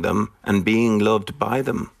loving them and being loved by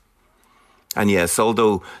them. And yes,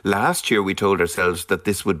 although last year we told ourselves that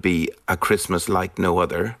this would be a Christmas like no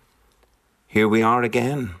other, here we are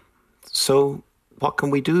again. So what can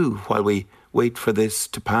we do while we wait for this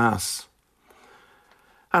to pass?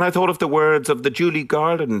 And I thought of the words of the Julie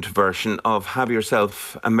Garland version of Have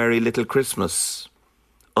Yourself a Merry Little Christmas.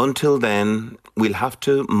 Until then, we'll have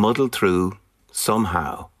to muddle through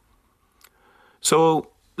somehow. So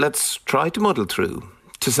let's try to muddle through,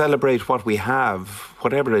 to celebrate what we have,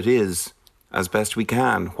 whatever it is, as best we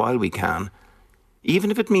can, while we can,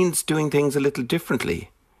 even if it means doing things a little differently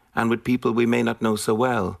and with people we may not know so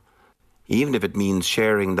well, even if it means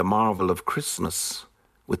sharing the marvel of Christmas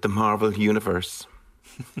with the Marvel universe.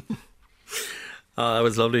 That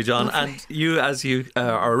was lovely, John. Lovely. And you, as you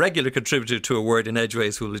are a regular contributor to A Word in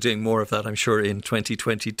Edgeways, will be doing more of that, I'm sure, in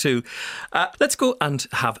 2022. Let's go and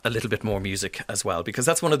have a little bit more music as well, because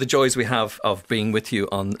that's one of the joys we have of being with you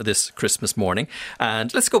on this Christmas morning.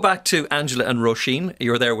 And let's go back to Angela and Róisín.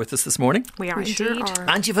 You're there with us this morning. We are We sure indeed. are.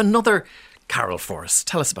 And you've another carol for us.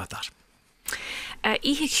 Tell us about that.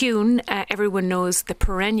 Ni Fhloinn, everyone knows the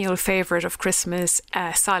perennial favourite of Christmas,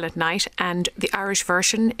 Silent Night, and the Irish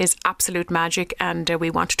version is absolute magic, and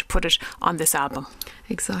we wanted to put it on this album.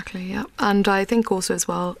 Exactly, yeah. And I think also as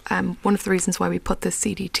well, one of the reasons why we put this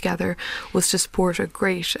CD together was to support a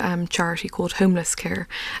great charity called Homeless Care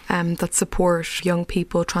that support young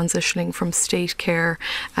people transitioning from state care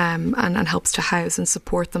and helps to house and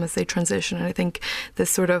support them as they transition. And I think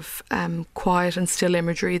this sort of quiet and still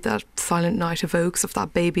imagery that Silent Night evokes of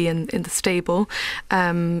that baby in the stable,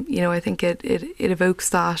 I think it evokes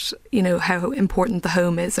that, how important the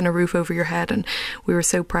home is and a roof over your head. And we were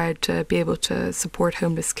so proud to be able to support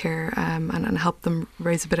Homeless Care and help them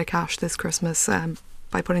raise a bit of cash this Christmas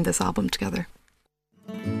by putting this album together.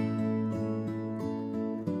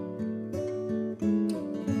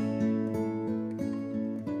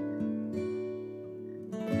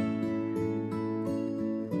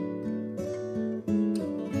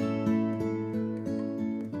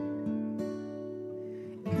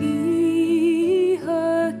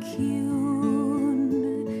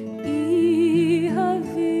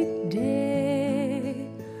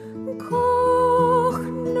 Koch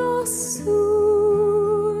nos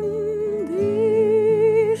un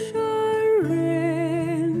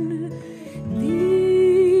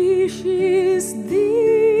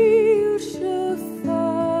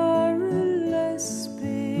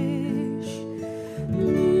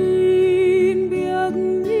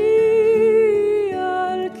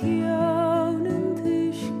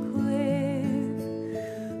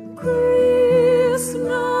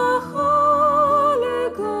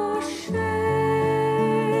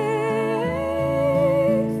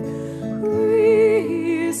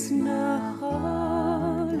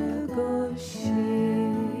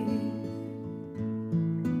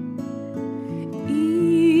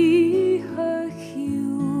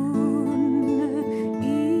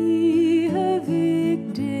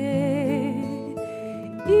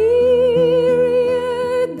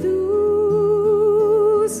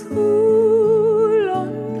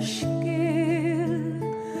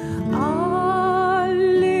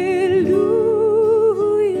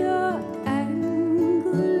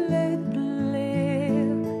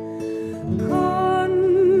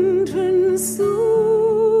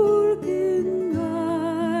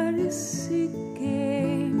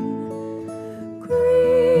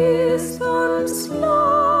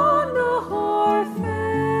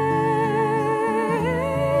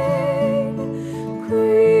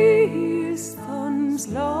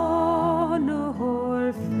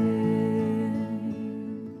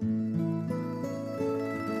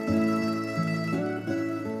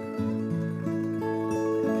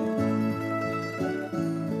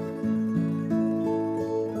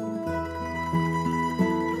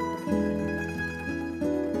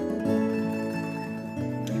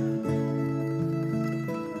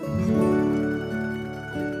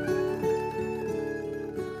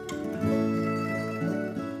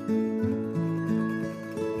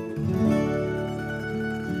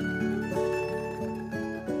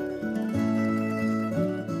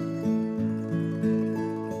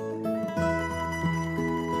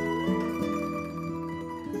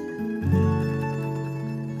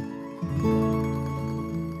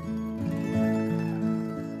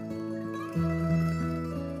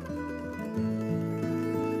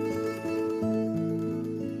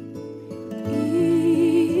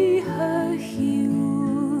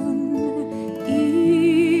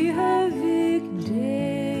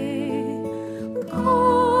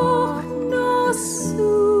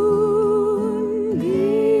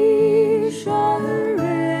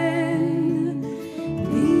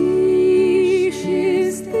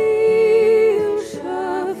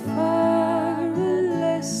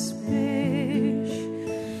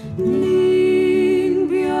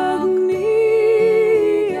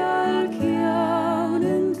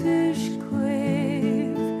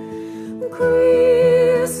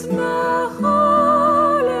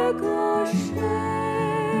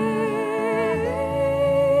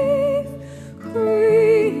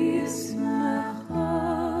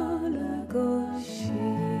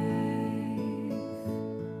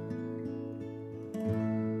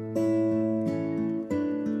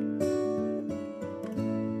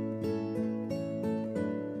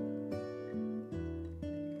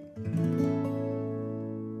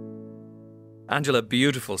Angela,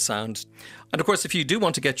 beautiful sound. And of course, if you do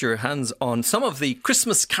want to get your hands on some of the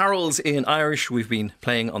Christmas carols in Irish we've been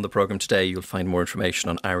playing on the programme today, you'll find more information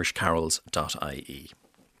on irishcarols.ie.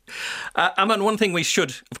 Aman, one thing we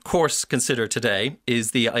should, of course, consider today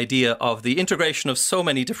is the idea of the integration of so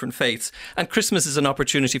many different faiths, and Christmas is an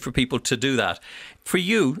opportunity for people to do that. For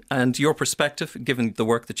you and your perspective, given the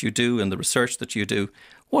work that you do and the research that you do,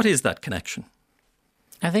 what is that connection?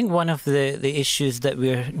 I think one of the issues that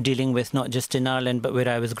we're dealing with, not just in Ireland, but where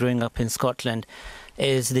I was growing up in Scotland,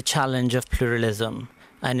 is the challenge of pluralism.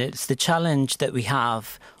 And it's the challenge that we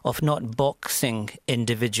have of not boxing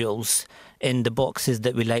individuals in the boxes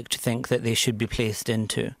that we like to think that they should be placed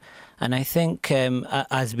into. And I think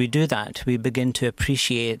as we do that, we begin to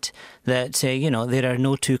appreciate that, there are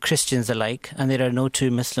no two Christians alike and there are no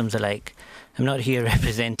two Muslims alike. I'm not here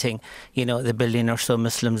representing, the billion or so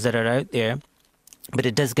Muslims that are out there. But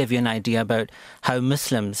it does give you an idea about how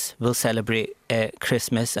Muslims will celebrate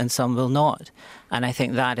Christmas and some will not. And I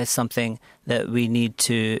think that is something that we need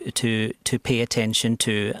to pay attention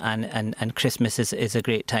to. And Christmas is a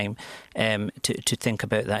great time to think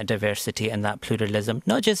about that diversity and that pluralism,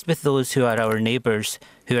 not just with those who are our neighbours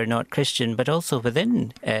who are not Christian, but also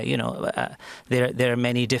within, there are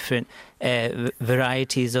many different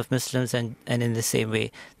varieties of Muslims, and in the same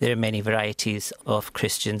way, there are many varieties of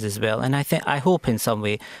Christians as well. And I hope in some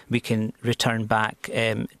way we can return back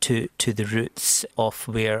to the roots of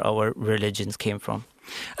where our religions came from.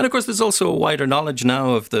 And of course, there's also a wider knowledge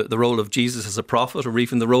now of the role of Jesus as a prophet, or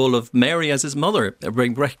even the role of Mary as his mother,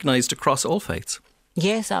 being recognised across all faiths.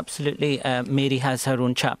 Yes, absolutely. Mary has her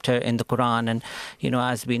own chapter in the Quran, and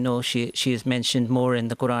as we know, she is mentioned more in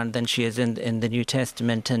the Quran than she is in the New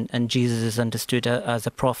Testament, and Jesus is understood as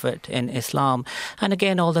a prophet in Islam. And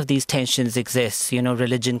again, all of these tensions exist.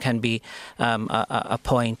 Religion can be a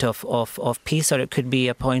point of peace, or it could be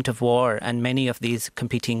a point of war, and many of these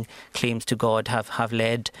competing claims to God have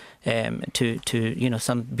led to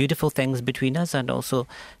some beautiful things between us, and also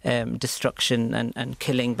destruction and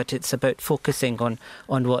killing. But it's about focusing on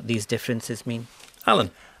what these differences mean.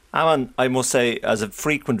 Alan? Alan, I must say, as a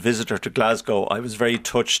frequent visitor to Glasgow, I was very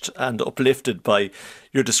touched and uplifted by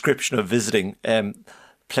your description of visiting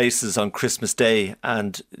places on Christmas Day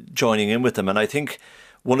and joining in with them. And I think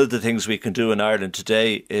one of the things we can do in Ireland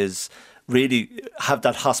today is really have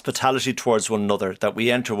that hospitality towards one another, that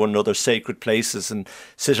we enter one another's sacred places and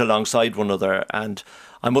sit alongside one another. And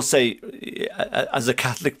I must say, as a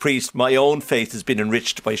Catholic priest, my own faith has been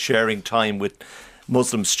enriched by sharing time with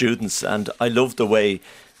Muslim students, and I love the way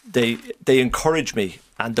they encourage me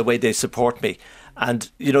and the way they support me. And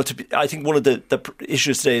I think one of the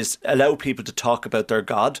issues today is allow people to talk about their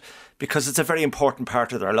God, because it's a very important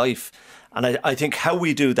part of their life. And I think how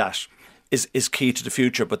we do that is key to the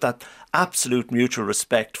future, but that absolute mutual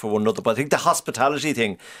respect for one another. But I think the hospitality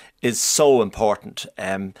thing is so important.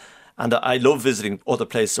 And I love visiting other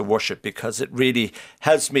places of worship, because it really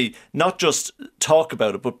helps me not just talk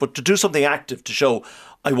about it, but to do something active to show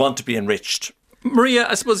I want to be enriched. Maria,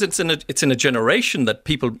 I suppose it's in a generation that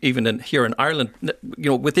people, even here in Ireland,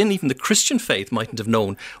 within even the Christian faith, mightn't have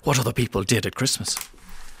known what other people did at Christmas.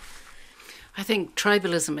 I think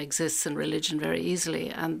tribalism exists in religion very easily,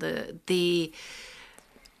 and the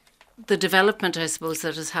development, I suppose,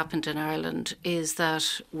 that has happened in Ireland is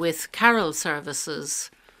that with carol services,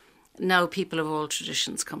 now people of all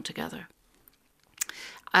traditions come together.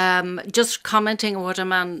 Just commenting on what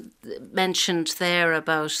Aman mentioned there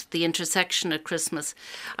about the intersection at Christmas,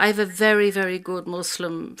 I have a very, very good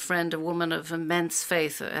Muslim friend, a woman of immense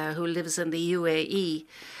faith who lives in the UAE.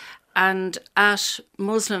 And at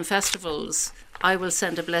Muslim festivals, I will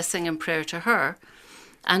send a blessing and prayer to her.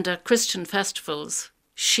 And at Christian festivals,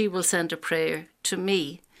 she will send a prayer to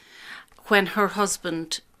me. When her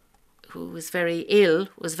husband, who was very ill,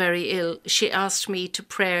 she asked me to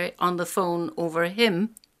pray on the phone over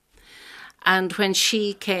him. And when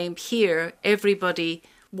she came here,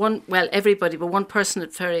 one person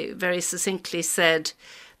had very, very succinctly said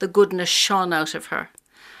the goodness shone out of her.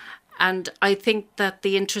 And I think that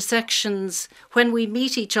the intersections, when we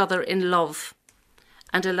meet each other in love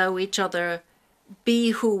and allow each other be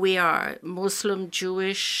who we are, Muslim,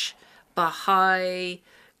 Jewish, Baha'i,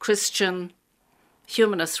 Christian,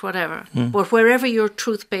 humanist, whatever. But wherever your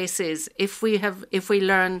truth base is, if we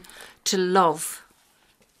learn to love,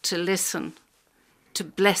 to listen, to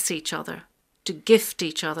bless each other, to gift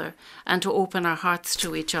each other, and to open our hearts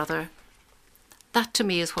to each other, that to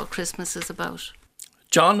me is what Christmas is about.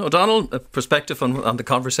 John O'Donnell, a perspective on the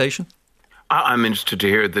conversation? I'm interested to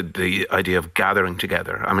hear the idea of gathering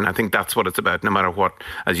together. I mean, I think that's what it's about, no matter what,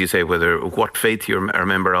 as you say, what faith you're a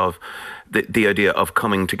member of, the idea of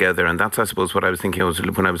coming together. And that's, I suppose, what I was thinking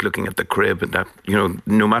when I was looking at the crib, and that,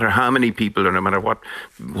 no matter how many people or no matter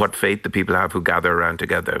what faith the people have who gather around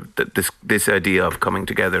together, that this idea of coming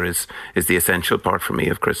together is the essential part for me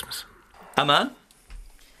of Christmas. Aman?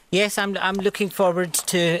 Yes, I'm looking forward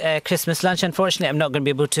to Christmas lunch. Unfortunately, I'm not going to be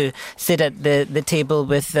able to sit at the table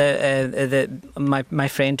with my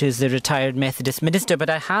friend who's the retired Methodist minister, but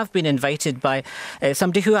I have been invited by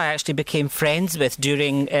somebody who I actually became friends with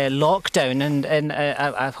during lockdown, and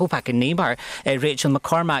I hope I can name her, Rachel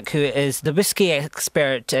McCormack, who is the whiskey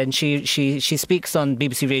expert, and she speaks on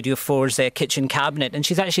BBC Radio 4's Kitchen Cabinet, and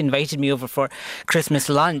she's actually invited me over for Christmas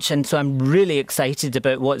lunch, and so I'm really excited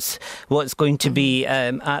about what's going to be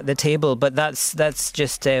at the table. But that's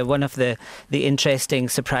just one of the interesting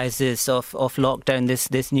surprises of lockdown,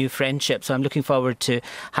 this new friendship. So I'm looking forward to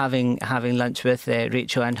having lunch with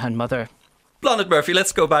Rachel and her mother. Blanaid Murphy,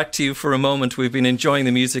 let's go back to you for a moment. We've been enjoying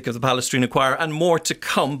the music of the Palestrina Choir and more to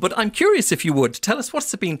come, but I'm curious if you would tell us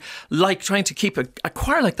what's it been like trying to keep a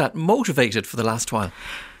choir like that motivated for the last while.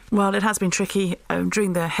 Well, it has been tricky.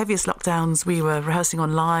 During the heaviest lockdowns, we were rehearsing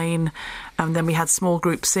online, and then we had small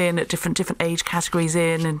groups in at different age categories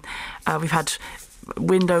in, and we've had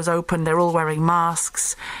windows open. They're all wearing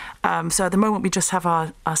masks. So at the moment, we just have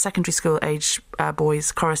our secondary school age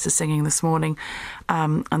boys choruses singing this morning,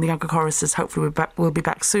 and the younger choruses hopefully will be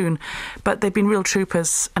back soon. But they've been real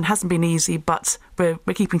troopers, and hasn't been easy, but we're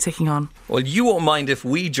keeping ticking on. Well, you won't mind if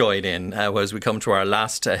we join in as we come to our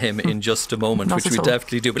last hymn in just a moment, which we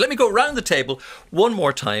definitely do. But let me go round the table one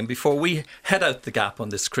more time before we head out the gap on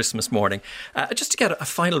this Christmas morning, just to get a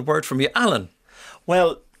final word from you, Alan.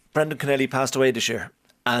 Well, Brendan Kennelly passed away this year,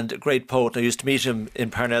 and a great poet. I used to meet him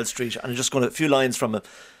in Parnell Street, and I'm just going to a few lines from him.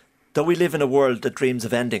 Though we live in a world that dreams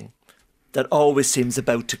of ending, that always seems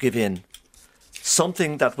about to give in,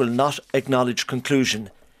 something that will not acknowledge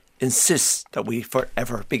conclusion insists that we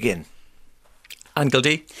forever begin. Anne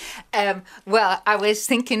Gildea? Well, I was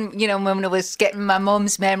thinking, when I was getting my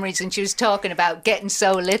mum's memories and she was talking about getting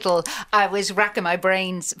so little, I was racking my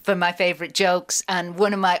brains for my favourite jokes, and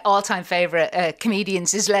one of my all-time favourite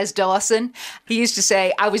comedians is Les Dawson. He used to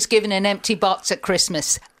say, I was given an empty box at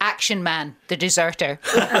Christmas. Action Man, the deserter.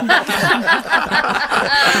 I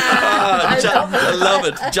love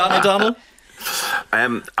it. John O'Donnell?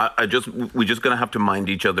 We're just going to have to mind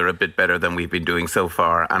each other a bit better than we've been doing so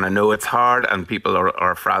far. And I know it's hard and people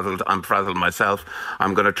are frazzled. I'm frazzled myself.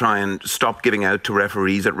 I'm going to try and stop giving out to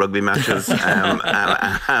referees at rugby matches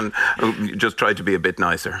and just try to be a bit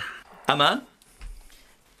nicer. Aman?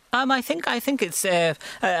 I think it's.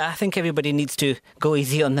 I think everybody needs to go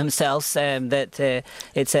easy on themselves. That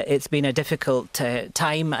it's been a difficult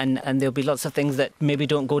time, and there'll be lots of things that maybe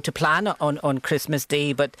don't go to plan on Christmas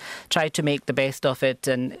Day. But try to make the best of it,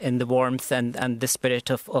 and in the warmth and the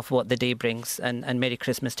spirit of what the day brings. And Merry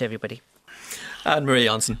Christmas to everybody. And Maria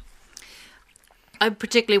Jansson. I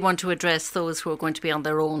particularly want to address those who are going to be on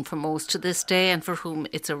their own for most of this day, and for whom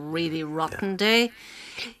it's a really rotten day.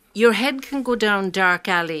 Your head can go down dark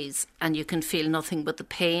alleys and you can feel nothing but the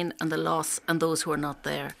pain and the loss and those who are not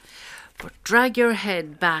there. But drag your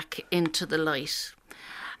head back into the light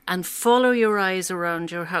and follow your eyes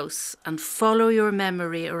around your house and follow your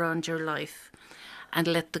memory around your life, and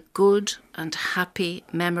let the good and happy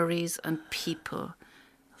memories and people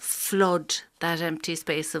flood that empty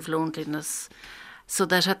space of loneliness, so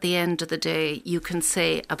that at the end of the day you can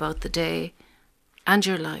say about the day and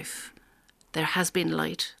your life, there has been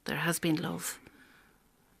light, there has been love,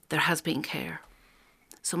 there has been care.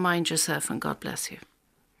 So mind yourself and God bless you.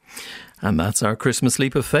 And that's our Christmas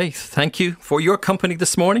Leap of Faith. Thank you for your company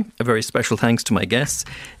this morning. A very special thanks to my guests,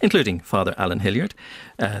 including Father Alan Hilliard,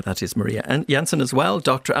 that is Maria Jansson as well,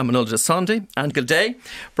 Dr. Amanullah De Sondy, Anne Gildea,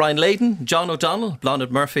 Brian Leyden, John O'Donnell,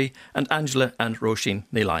 Blanaid Murphy, and Angela and Róisín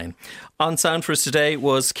Ní Fhloinn. On sound for us today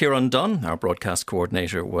was Kieran Dunn. Our broadcast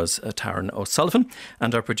coordinator was Taryn O'Sullivan,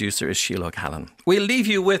 and our producer is Sheila O'Callaghan. We'll leave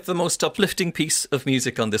you with the most uplifting piece of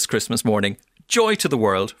music on this Christmas morning. Joy to the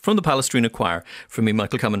World from the Palestrina Choir. From me,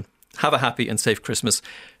 Michael Comyn. Have a happy and safe Christmas.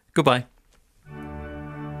 Goodbye.